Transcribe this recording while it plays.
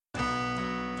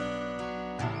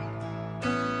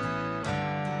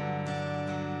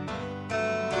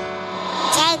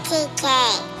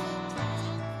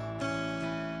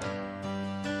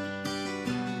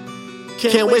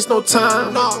Can't waste no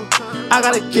time, I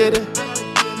gotta get it.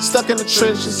 Stuck in the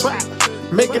trenches,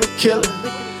 making a killing.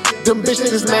 Them bitch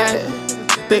niggas mad,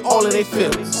 they all in their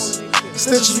feelings.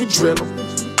 Snitches, we drill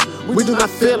them, we do not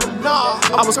feel them.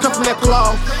 I was cut from that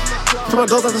cloth, from my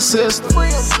doors out the system.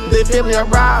 They family I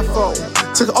ride for,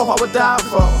 took it off I would die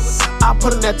for. I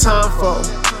put in that time for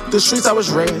the streets I was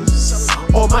raised.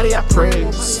 Almighty I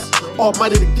praise,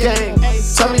 Almighty the gang.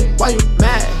 Tell me why you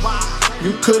mad?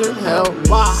 You couldn't help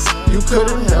me. You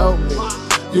couldn't help me.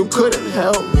 You couldn't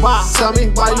help me. Tell me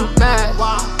why you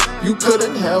mad? You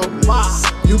couldn't help me.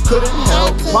 You couldn't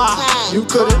help me. You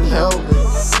couldn't help me.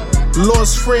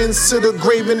 Lost friends to the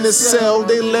grave in the cell.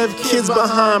 They left kids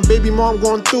behind. Baby mom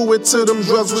going through it to them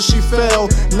drugs when she fell.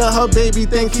 Now her baby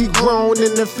think he grown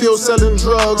in the field selling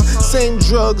drugs. Same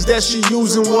drugs that she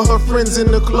using with her friends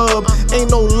in the club.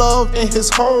 Ain't no love in his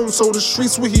home, so the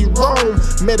streets where he roam.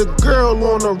 Met a girl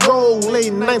on the road,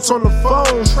 late nights on the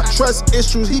phone. Trust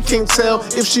issues, he can't tell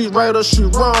if she right or she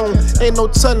wrong. Ain't no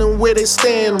telling where they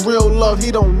stand. Real love,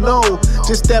 he don't know.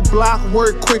 Just that block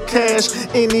work, quick cash,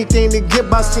 anything to get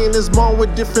by. Seeing his mom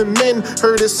with different men,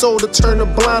 heard his soul to turn a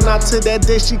blind eye. To that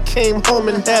day she came home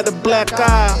and had a black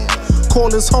eye.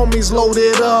 Called his homies,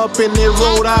 loaded up and they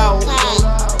rode out.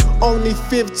 Only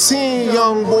 15,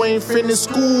 young boy ain't finished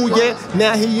school yet.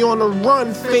 Now he on the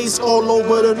run, face all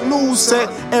over the news set.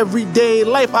 Everyday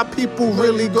life, our people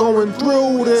really going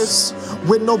through this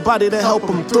with nobody to help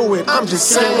them through it. I'm just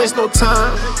saying, waste no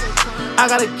time, I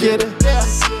gotta get it.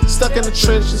 Stuck in the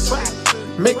trenches,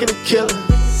 making a killing.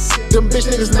 Them bitch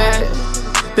niggas mad,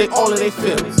 they all in their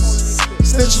feelings.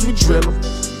 Snitches, we drill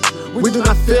them, we do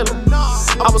not feel them.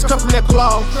 I was cut from that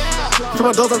cloth, from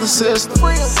my doors out the system.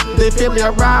 They family I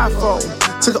ride for,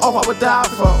 took it off I would die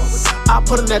for. I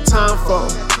put in that time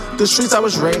for the streets I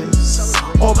was raised.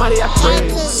 Almighty I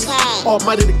praise,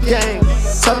 Almighty the gang.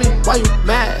 Tell me why you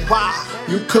mad?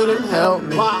 You couldn't help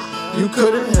me. You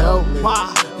couldn't help me.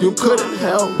 You couldn't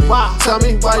help me. Tell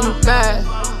me why you mad?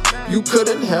 You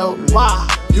couldn't help me.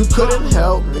 You couldn't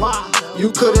help me. You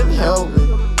couldn't help me.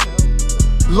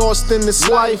 Lost in this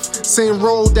life, same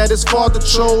road that his father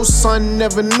chose. Son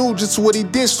never knew just what he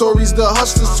did, stories the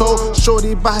hustlers told.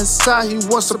 Shorty by his side, he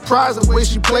was surprised the way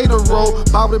she played her role.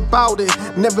 Bout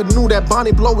it, never knew that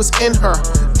Bonnie Blow was in her.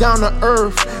 Down to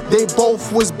earth, they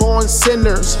both was born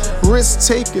sinners. Risk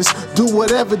takers, do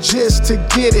whatever just to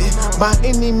get it. By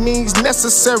any means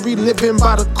necessary, living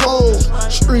by the code.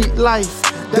 Street life,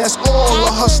 that's all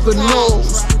a hustler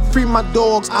knows. Free my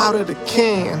dogs out of the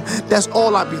can, that's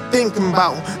all I be thinking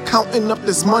about. Counting up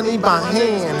this money by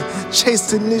hand.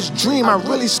 Chasing this dream, I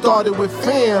really started with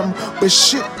fam. But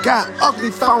shit got ugly,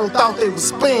 found out they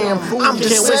was spam. I'm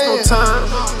just saying, can't waste no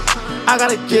time, I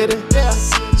gotta get it.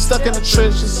 Stuck in the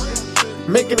trenches,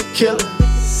 making a killing.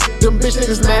 Them bitch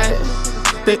niggas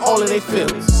mad, they all in their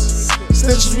feelings.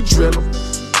 Snitches, we drill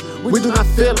them, we do not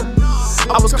feel them.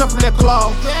 I was cut from that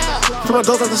cloth, from my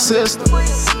doors out the system.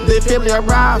 They family I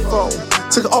ride for,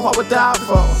 took it off I would die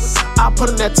for. I put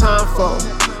in that time for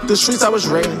the streets I was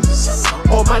raised.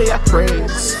 Almighty I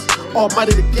praise,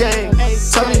 Almighty the gang.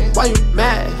 Tell me why you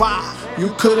mad?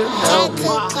 You couldn't help me.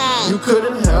 You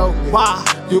couldn't help me.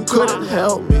 You couldn't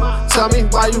help me. Tell me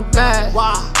why you mad?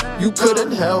 You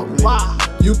couldn't help me.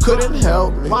 You couldn't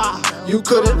help me. You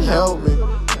couldn't help me.